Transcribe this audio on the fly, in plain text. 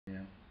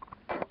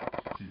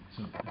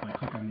So if I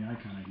click on the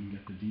icon, I can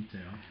get the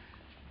detail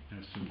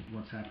as to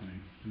what's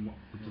happening and what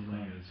the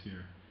delay is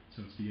here.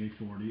 So it's the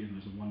A40, and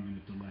there's a 1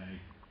 minute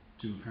delay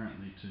due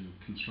apparently to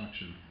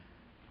construction.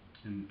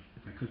 And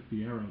if I click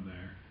the arrow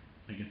there,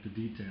 I get the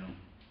detail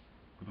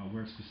about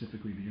where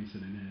specifically the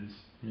incident is,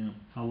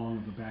 how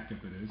long of a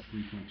backup it is,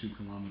 3.2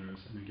 kilometers,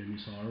 and again you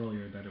saw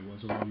earlier that it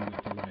was a 1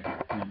 minute delay.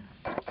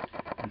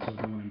 And so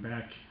then when I'm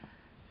back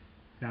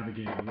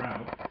navigating the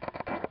route,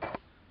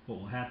 what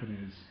will happen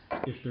is,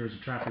 if there's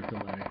a traffic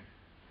delay,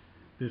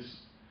 this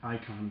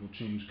icon will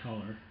change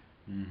color,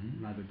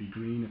 and either be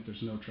green if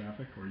there's no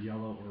traffic, or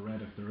yellow or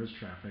red if there is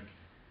traffic.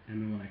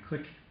 And then when I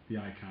click the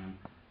icon,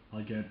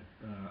 I'll get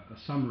a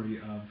summary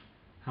of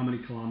how many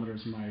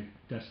kilometers to my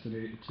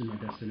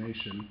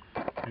destination,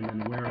 and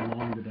then where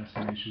along the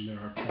destination there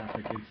are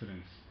traffic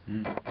incidents.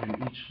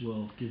 And each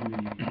will give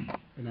me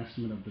an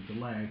estimate of the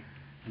delay,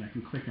 and I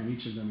can click on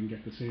each of them and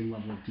get the same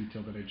level of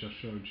detail that I just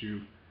showed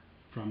you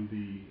from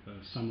the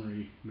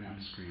summary map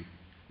screen.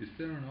 Is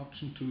there an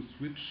option to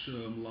switch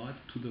live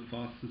to the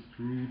fastest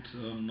route,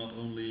 not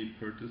only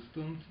per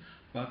distance,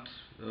 but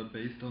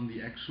based on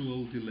the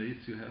actual delays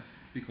you have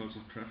because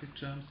of traffic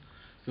jams?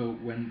 So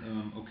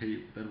when, okay,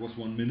 that was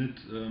 1 minute,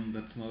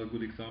 that's not a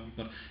good example,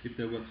 but if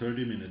there were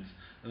 30 minutes,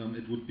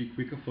 it would be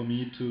quicker for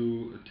me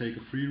to take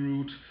a free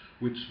route,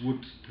 which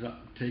would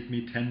take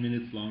me 10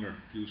 minutes longer,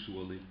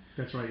 usually.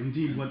 That's right.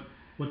 Indeed,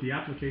 what the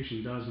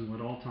application does, and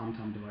what all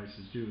TomTom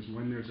devices do, is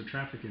when there's a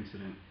traffic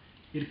incident,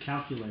 it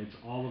calculates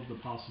all of the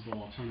possible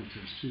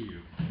alternatives to you.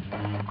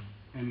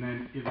 And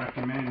then it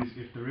recommends,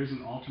 if there is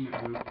an alternate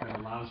route that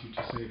allows you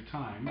to save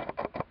time,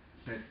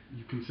 that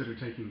you consider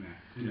taking that.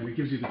 And then it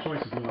gives you the choice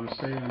if you want to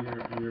stay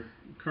on your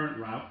current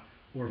route,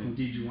 or if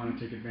indeed you want to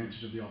take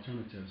advantage of the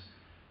alternatives.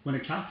 When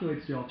it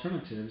calculates the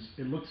alternatives,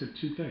 it looks at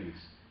two things.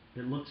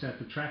 It looks at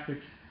the traffic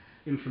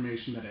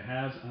information that it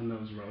has on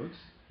those roads,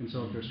 and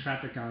so if there's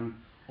traffic on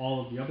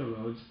all of the other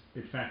roads,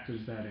 it factors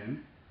that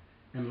in.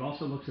 And it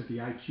also looks at the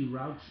IQ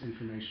routes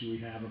information we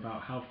have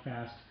about how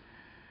fast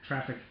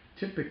traffic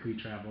typically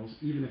travels,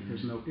 even if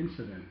there's no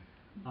incident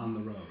on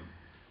the road.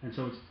 And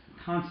so it's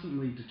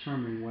constantly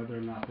determining whether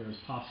or not there's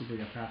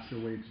possibly a faster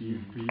way for you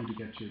to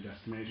get to your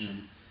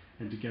destination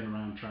and to get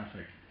around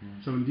traffic.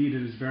 So indeed,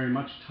 it is very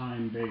much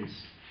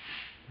time-based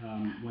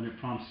when it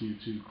prompts you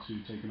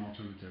to take an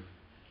alternative.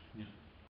 Yeah.